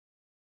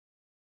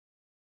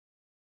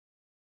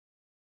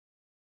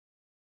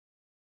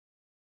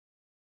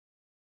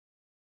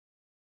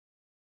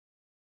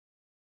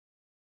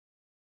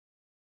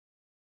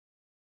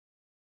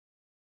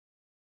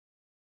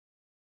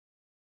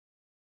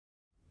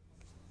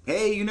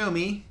Hey, you know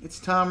me.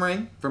 It's Tom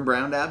Ring from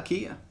Daub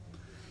Kia.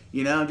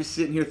 You know, I'm just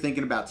sitting here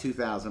thinking about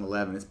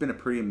 2011. It's been a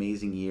pretty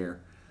amazing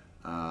year.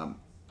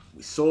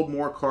 We sold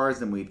more cars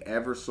than we've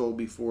ever sold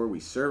before.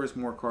 We serviced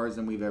more cars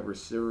than we've ever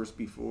serviced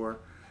before,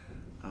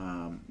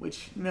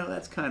 which, you know,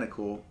 that's kind of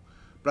cool.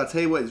 But I'll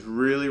tell you what is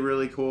really,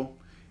 really cool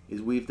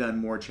is we've done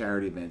more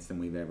charity events than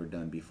we've ever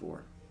done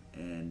before.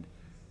 And,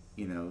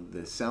 you know,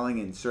 the selling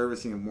and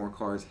servicing of more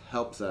cars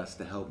helps us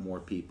to help more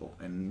people.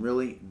 And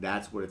really,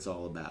 that's what it's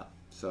all about.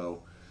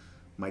 So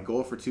my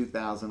goal for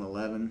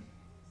 2011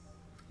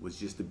 was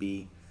just to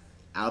be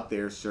out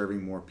there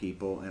serving more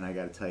people, and I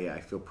got to tell you,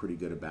 I feel pretty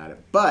good about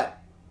it. But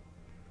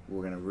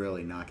we're going to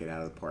really knock it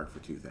out of the park for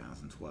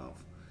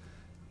 2012.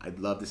 I'd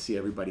love to see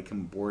everybody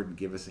come aboard and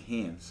give us a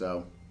hand.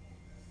 So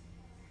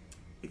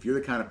if you're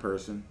the kind of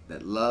person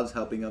that loves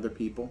helping other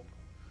people,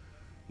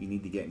 you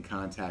need to get in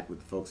contact with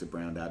the folks at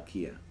Daub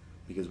Kia,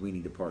 because we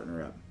need to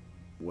partner up,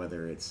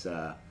 whether it's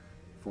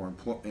for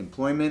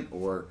employment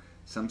or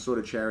some sort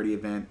of charity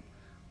event.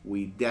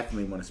 We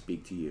definitely want to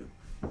speak to you.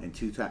 And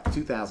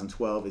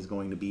 2012 is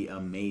going to be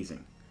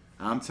amazing.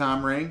 I'm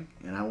Tom Ring,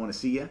 and I want to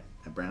see you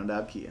at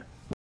Daub Kia.